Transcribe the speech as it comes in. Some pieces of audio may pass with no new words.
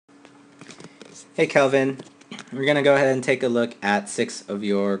Hey Kelvin, we're going to go ahead and take a look at 6 of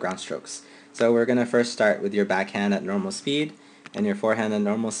your ground strokes. So we're going to first start with your backhand at normal speed and your forehand at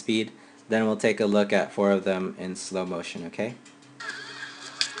normal speed. Then we'll take a look at 4 of them in slow motion, okay?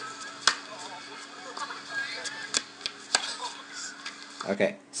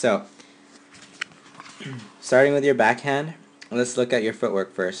 Okay, so starting with your backhand, let's look at your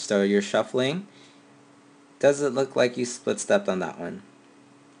footwork first. So you're shuffling. Does it look like you split stepped on that one?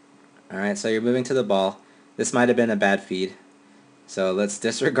 Alright, so you're moving to the ball. This might have been a bad feed, so let's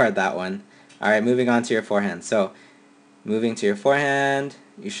disregard that one. Alright, moving on to your forehand. So moving to your forehand,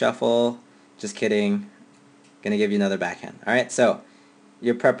 you shuffle. Just kidding. Gonna give you another backhand. Alright, so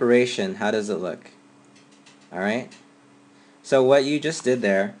your preparation, how does it look? Alright, so what you just did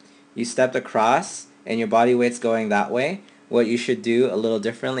there, you stepped across and your body weight's going that way. What you should do a little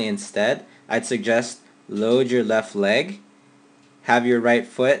differently instead, I'd suggest load your left leg, have your right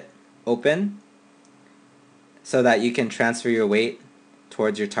foot open so that you can transfer your weight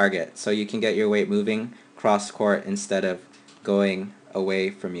towards your target. So you can get your weight moving cross court instead of going away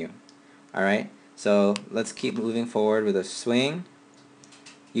from you. Alright, so let's keep moving forward with a swing.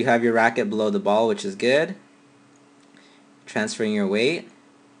 You have your racket below the ball, which is good. Transferring your weight.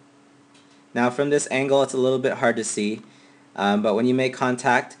 Now from this angle it's a little bit hard to see, but when you make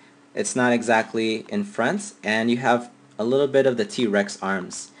contact it's not exactly in front and you have a little bit of the T-Rex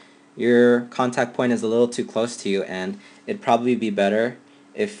arms. Your contact point is a little too close to you and it'd probably be better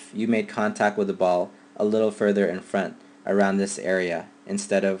if you made contact with the ball a little further in front around this area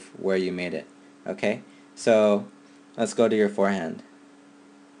instead of where you made it. Okay, so let's go to your forehand.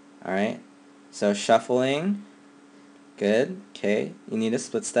 Alright, so shuffling, good, okay, you need a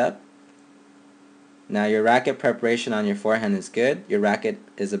split step. Now your racket preparation on your forehand is good, your racket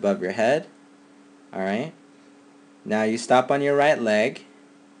is above your head. Alright, now you stop on your right leg.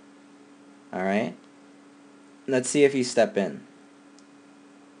 Alright, let's see if you step in.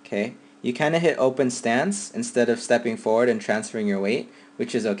 Okay, you kind of hit open stance instead of stepping forward and transferring your weight,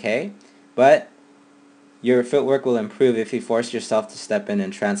 which is okay, but your footwork will improve if you force yourself to step in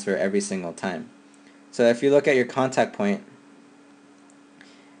and transfer every single time. So if you look at your contact point,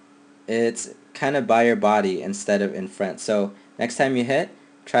 it's kind of by your body instead of in front. So next time you hit,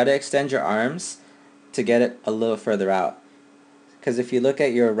 try to extend your arms to get it a little further out. Because if you look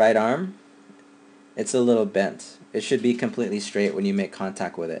at your right arm, it's a little bent. It should be completely straight when you make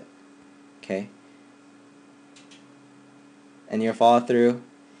contact with it. Okay? And your follow through,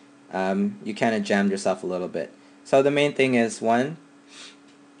 you kind of jammed yourself a little bit. So the main thing is, 1,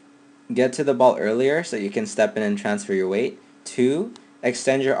 get to the ball earlier so you can step in and transfer your weight. 2,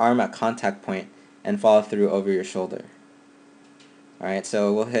 extend your arm at contact point and follow through over your shoulder. Alright,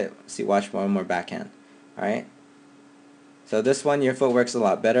 so we'll watch one more backhand. Alright? So this one, your footwork's a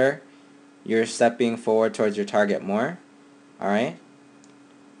lot better. You're stepping forward towards your target more. Alright?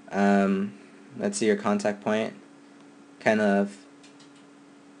 Let's see your contact point. Kind of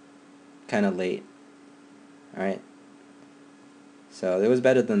late. Alright? So it was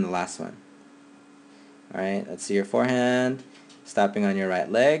better than the last one. Alright, let's see your forehand. Stopping on your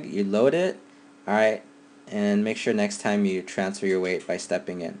right leg. You load it. Alright, and make sure next time you transfer your weight by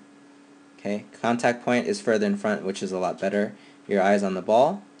stepping in. Okay, contact point is further in front, which is a lot better. Your eyes on the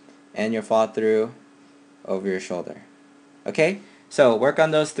ball and your follow through over your shoulder. Okay, so work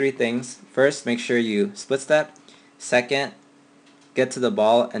on those 3 things. First, make sure you split step. Second, get to the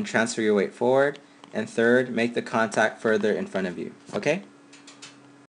ball and transfer your weight forward. And third, make the contact further in front of you. Okay?